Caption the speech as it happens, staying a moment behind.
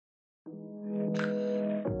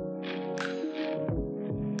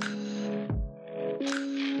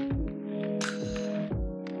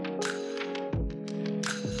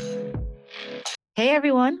Hey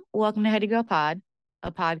everyone, welcome to HeadyGirlPod,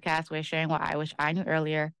 a podcast where sharing what I wish I knew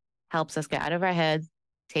earlier helps us get out of our heads,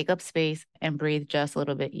 take up space, and breathe just a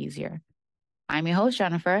little bit easier. I'm your host,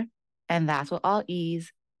 Jennifer, and that's with all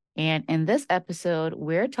ease. And in this episode,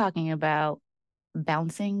 we're talking about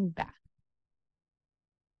bouncing back.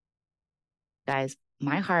 Guys,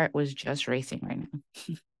 my heart was just racing right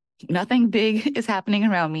now. Nothing big is happening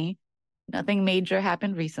around me. Nothing major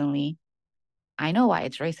happened recently. I know why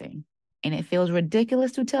it's racing, and it feels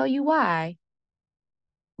ridiculous to tell you why,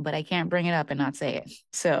 but I can't bring it up and not say it.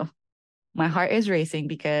 So my heart is racing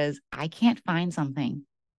because I can't find something.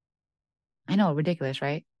 I know, ridiculous,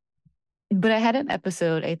 right? But I had an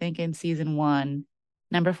episode, I think in season one,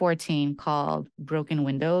 number 14, called Broken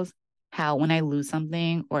Windows. How when I lose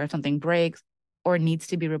something or if something breaks or needs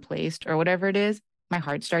to be replaced or whatever it is, my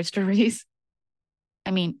heart starts to race.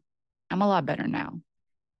 I mean, I'm a lot better now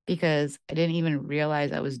because I didn't even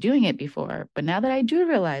realize I was doing it before. But now that I do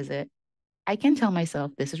realize it, I can tell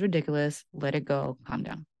myself, this is ridiculous. Let it go. Calm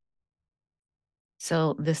down.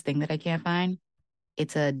 So this thing that I can't find,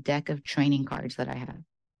 it's a deck of training cards that I have.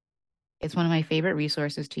 It's one of my favorite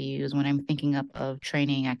resources to use when I'm thinking up of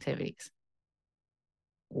training activities.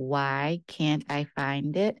 Why can't I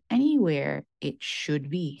find it anywhere it should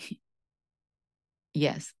be?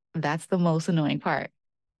 Yes, that's the most annoying part.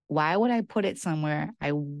 Why would I put it somewhere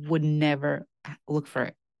I would never look for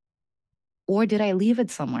it? Or did I leave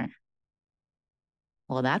it somewhere?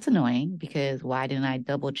 Well, that's annoying because why didn't I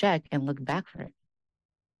double check and look back for it?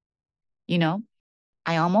 You know,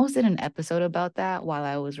 I almost did an episode about that while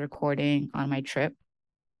I was recording on my trip.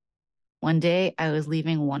 One day, I was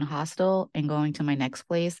leaving one hostel and going to my next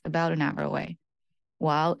place about an hour away.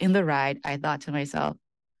 While in the ride, I thought to myself,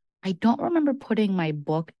 I don't remember putting my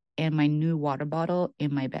book and my new water bottle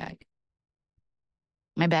in my bag.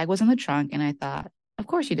 My bag was in the trunk, and I thought, of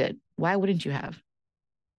course you did. Why wouldn't you have?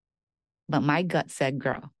 But my gut said,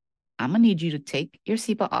 girl, I'm gonna need you to take your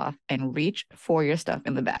seatbelt off and reach for your stuff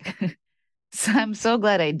in the back. So I'm so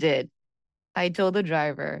glad I did. I told the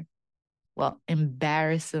driver, well,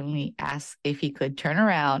 embarrassingly asked if he could turn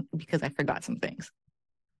around because I forgot some things.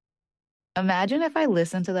 Imagine if I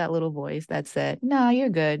listened to that little voice that said, no, you're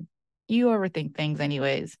good. You overthink things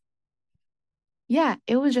anyways. Yeah,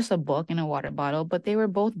 it was just a book and a water bottle, but they were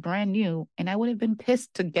both brand new, and I would have been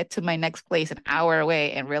pissed to get to my next place an hour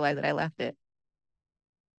away and realize that I left it.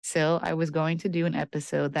 So I was going to do an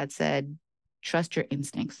episode that said, trust your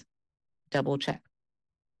instincts, double check.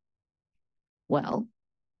 Well,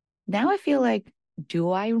 now I feel like,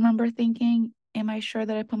 do I remember thinking, am I sure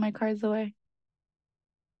that I put my cards away?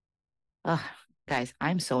 Ugh, guys,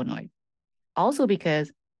 I'm so annoyed. Also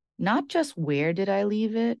because not just where did I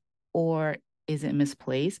leave it or is it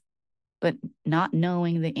misplaced, but not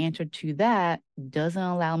knowing the answer to that doesn't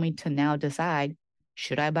allow me to now decide,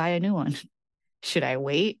 should I buy a new one? Should I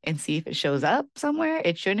wait and see if it shows up somewhere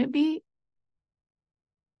it shouldn't be?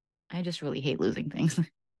 I just really hate losing things.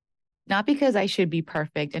 Not because I should be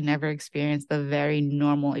perfect and never experience the very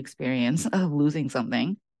normal experience of losing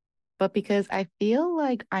something, but because I feel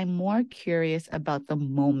like I'm more curious about the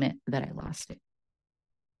moment that I lost it.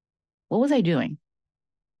 What was I doing?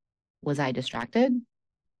 Was I distracted?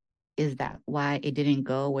 Is that why it didn't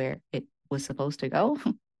go where it was supposed to go?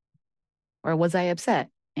 Or was I upset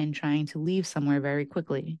and trying to leave somewhere very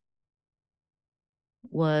quickly?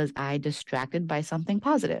 Was I distracted by something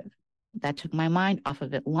positive that took my mind off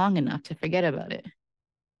of it long enough to forget about it?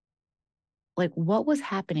 Like, what was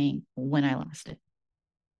happening when I lost it?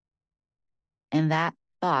 And that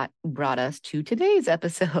thought brought us to today's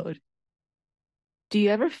episode. Do you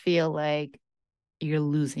ever feel like you're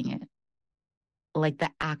losing it? Like the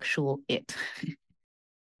actual it?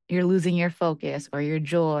 You're losing your focus or your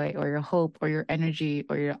joy or your hope or your energy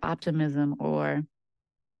or your optimism, or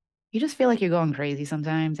you just feel like you're going crazy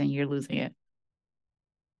sometimes and you're losing it.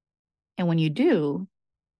 And when you do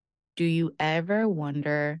you ever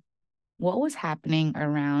wonder what was happening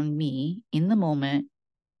around me in the moment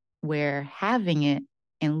where having it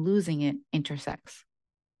and losing it intersects?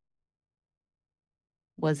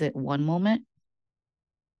 Was it one moment?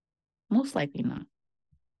 Most likely not.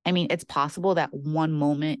 I mean, it's possible that one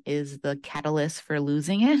moment is the catalyst for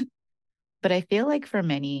losing it, but I feel like for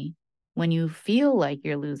many, when you feel like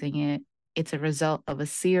you're losing it, it's a result of a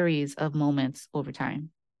series of moments over time.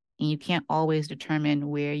 And you can't always determine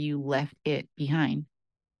where you left it behind.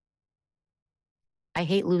 I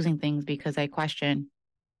hate losing things because I question,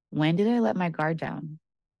 when did I let my guard down?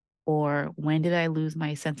 Or when did I lose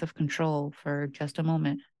my sense of control for just a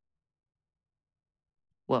moment?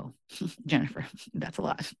 Whoa, Jennifer, that's a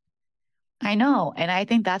lot. I know. And I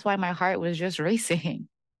think that's why my heart was just racing.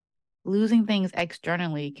 Losing things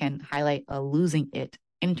externally can highlight a losing it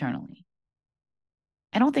internally.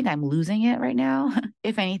 I don't think I'm losing it right now.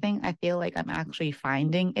 If anything, I feel like I'm actually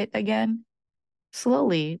finding it again,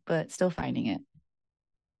 slowly, but still finding it.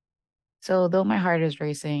 So, though my heart is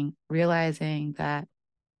racing, realizing that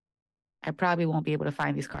I probably won't be able to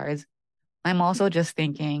find these cards, I'm also just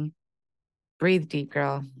thinking, breathe deep,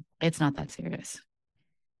 girl. It's not that serious.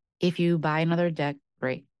 If you buy another deck,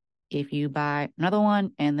 great. If you buy another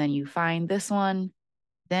one and then you find this one,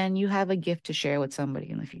 then you have a gift to share with somebody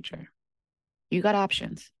in the future. You got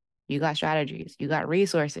options, you got strategies, you got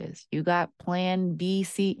resources, you got plan B,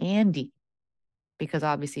 C, and D, because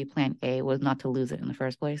obviously plan A was not to lose it in the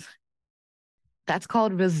first place. That's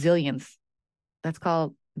called resilience. That's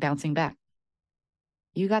called bouncing back.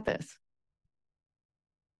 You got this.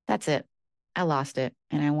 That's it. I lost it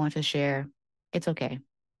and I want to share. It's okay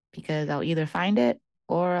because I'll either find it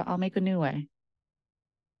or I'll make a new way.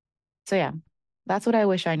 So, yeah, that's what I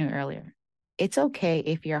wish I knew earlier. It's okay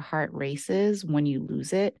if your heart races when you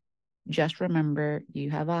lose it. Just remember you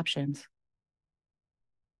have options.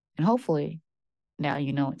 And hopefully, now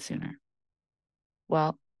you know it sooner.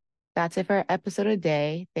 Well, that's it for our episode of the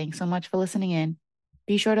day. Thanks so much for listening in.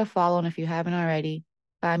 Be sure to follow, and if you haven't already,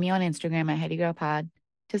 find me on Instagram at HeadyGirlPod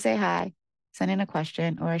to say hi, send in a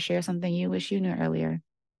question, or share something you wish you knew earlier.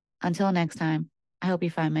 Until next time, I hope you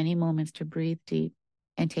find many moments to breathe deep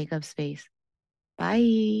and take up space.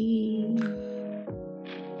 Bye.